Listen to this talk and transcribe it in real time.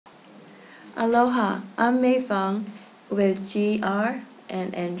Aloha, I'm Mei Fang with GR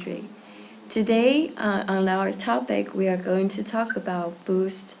and Andre. Today, on our topic, we are going to talk about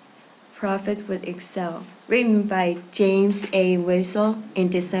Boost Profit with Excel, written by James A. Whistle in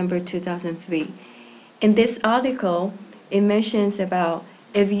December 2003. In this article, it mentions about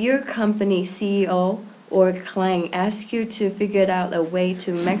if your company CEO or client asks you to figure out a way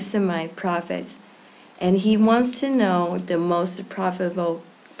to maximize profits, and he wants to know the most profitable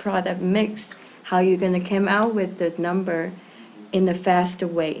product mix, how you're going to come out with the number in a faster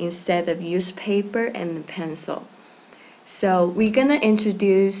way instead of use paper and pencil. So we're going to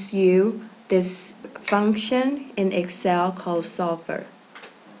introduce you this function in Excel called solver.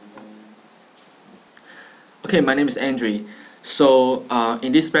 Okay, my name is Andre. So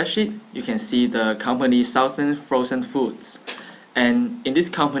in this spreadsheet, you can see the company Southern Frozen Foods. And in this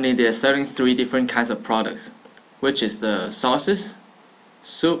company, they are selling three different kinds of products, which is the sauces,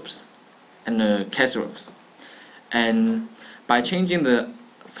 soups, and the casseroles. And by changing the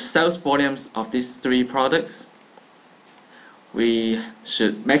sales volumes of these three products, we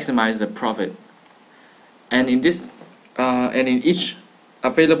should maximize the profit. And in each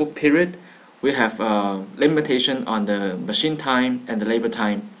available period, we have a limitation on the machine time and the labor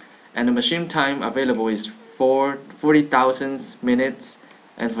time. And the machine time available is 40,000 minutes,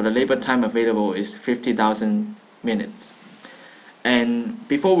 and for the labor time available is 50,000 minutes. And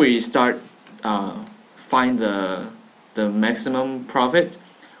before we start find the maximum profit,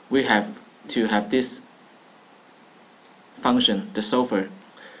 we have to have this function, the solver.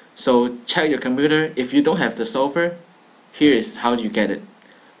 So check your computer. If you don't have the solver, here is how you get it.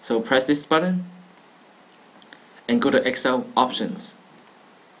 So press this button and go to Excel options.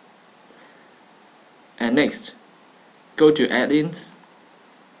 And next, go to add-ins.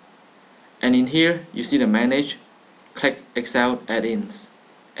 And in here, you see the manage. Click Excel add-ins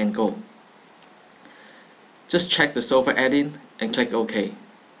and go. Just check the solver add-in and click OK.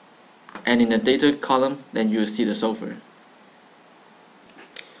 And in the data column, then you will see the solver.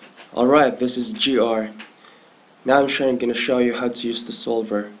 Alright, this is GR. Now I'm going to show you how to use the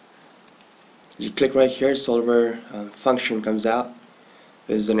solver. You click right here, solver function comes out.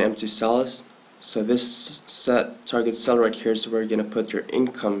 This is an empty cell. So this set target cell right here is where you're going to put your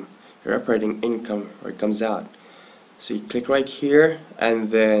income, your operating income, where it comes out. So you click right here, and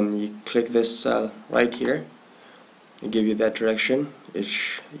then you click this cell right here. It give you that direction. This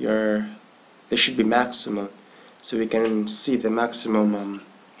should be maximum, so we can see the maximum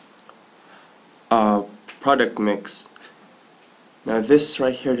product mix. Now this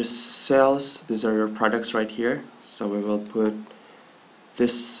right here, the cells, these are your products right here. So we will put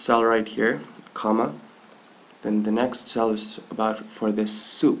this cell right here, comma. Then the next cell is for the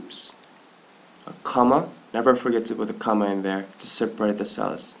soups, a comma. Never forget to put a comma in there to separate the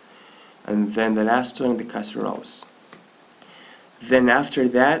cells. And then the last one, the casseroles. Then after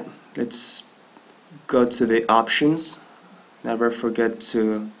that, let's go to the options. Never forget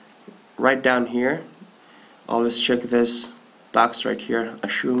to write down here. Always check this box right here,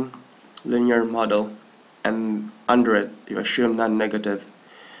 assume linear model, and under it you assume non-negative.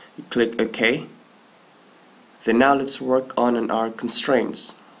 You click OK. Then now let's work on our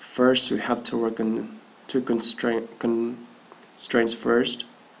constraints. First we have to work on two constraints first.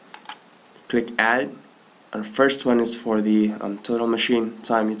 Click add. Our first one is for the total machine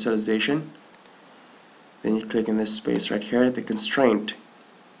time utilization. Then you click in this space right here, the constraint,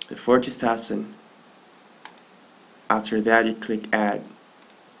 the 40,000. After that you click add.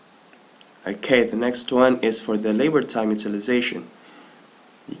 Okay, the next one is for the labor time utilization.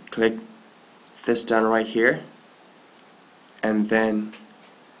 You click this down right here, and then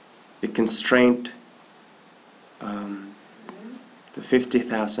the constraint, the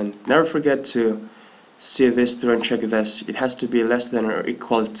 50,000. Never forget to see this through and check this. It has to be less than or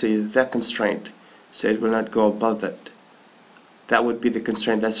equal to that constraint, so it will not go above it. That would be the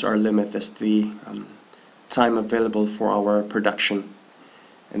constraint. That's our limit. That's the time available for our production.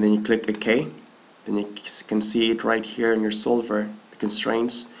 And then you click OK. Then you can see it right here in your solver, the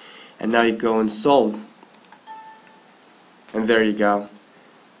constraints. And now you go and solve. And there you go.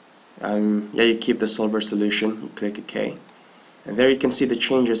 Yeah, you keep the solver solution. You click OK. And there you can see the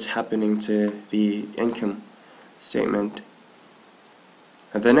changes happening to the income statement.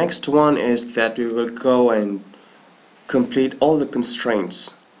 And the next one is that we will go and complete all the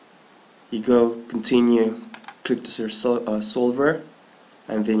constraints. You go continue, click to your solver,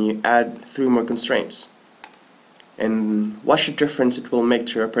 and then you add 3 more constraints. And watch the difference it will make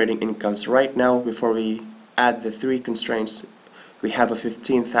to your operating income. So right now, before we add the 3 constraints, we have a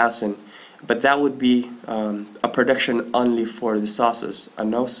 15,000. But that would be a production only for the sauces,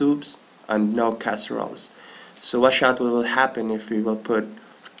 no soups, and no casseroles. So watch out what will happen if we will put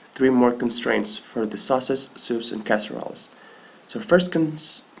 3 more constraints for the sauces, soups, and casseroles. So first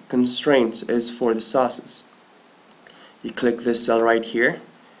constraint is for the sauces. You click this cell right here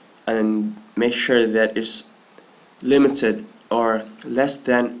and make sure that it's limited or less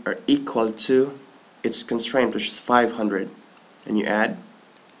than or equal to its constraint, which is 500, and you add.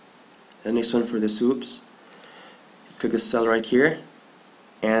 The next one for the soups, click the cell right here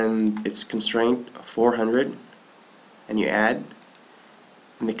and its constraint 400, and you add.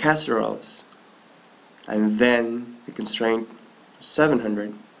 And the casseroles, and then the constraint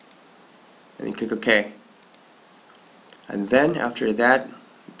 700, and you click OK. And then after that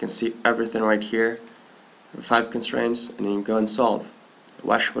you can see everything right here, 5 constraints, and then you go and solve.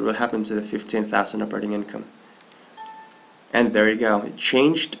 Watch what will happen to the 15,000 operating income. And there you go, it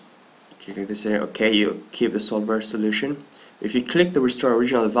changed. You click this here, OK, you keep the solver solution. If you click the restore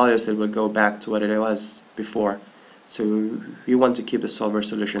original values, it will go back to what it was before. So we want to keep the solver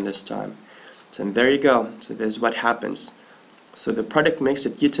solution this time. So there you go. So this is what happens. So the product mix,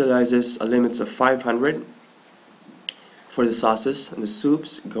 it utilizes a limit of 500 for the sauces, and the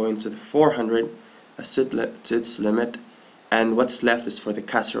soups go into the 400 to its limit, and what's left is for the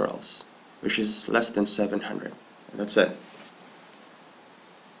casseroles, which is less than 700. And that's it.